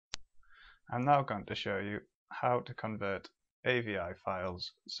I'm now going to show you how to convert AVI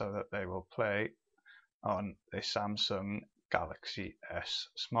files so that they will play on a Samsung Galaxy S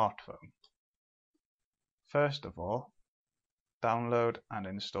smartphone. First of all, download and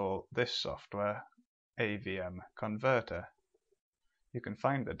install this software, AVM Converter. You can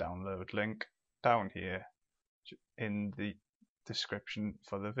find the download link down here in the description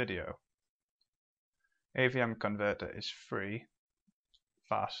for the video. AVM Converter is free,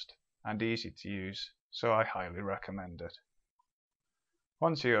 fast and easy to use, so I highly recommend it.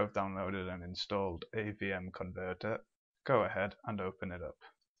 Once you have downloaded and installed AVM Converter, go ahead and open it up.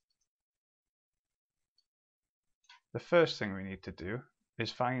 The first thing we need to do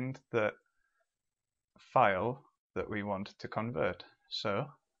is find the file that we want to convert. So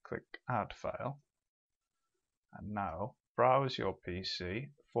click Add File, and now browse your PC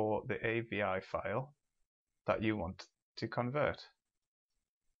for the AVI file that you want to convert.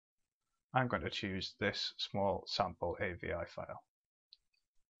 I'm going to choose this small sample AVI file.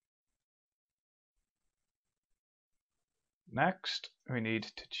 Next, we need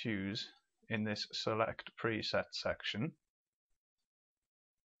to choose in this Select Preset section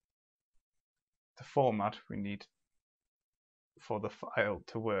the format we need for the file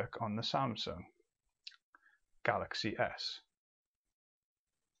to work on the Samsung Galaxy S.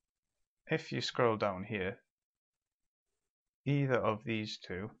 If you scroll down here, either of these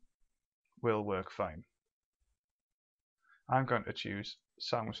two will work fine. I'm going to choose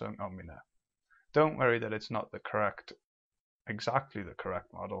Samsung Omnia. Don't worry that it's not exactly the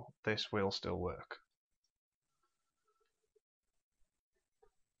correct model. This will still work.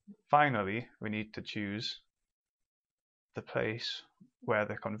 Finally, we need to choose the place where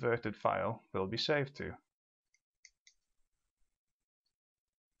the converted file will be saved to.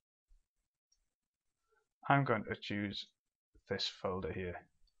 I'm going to choose this folder here.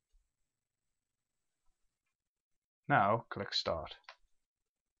 Now click Start.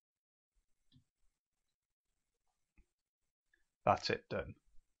 That's it done.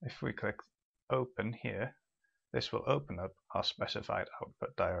 If we click Open here, this will open up our specified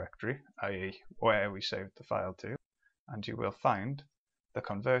output directory, i.e. where we saved the file to, and you will find the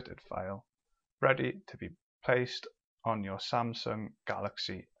converted file ready to be placed on your Samsung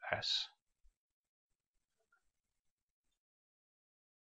Galaxy S.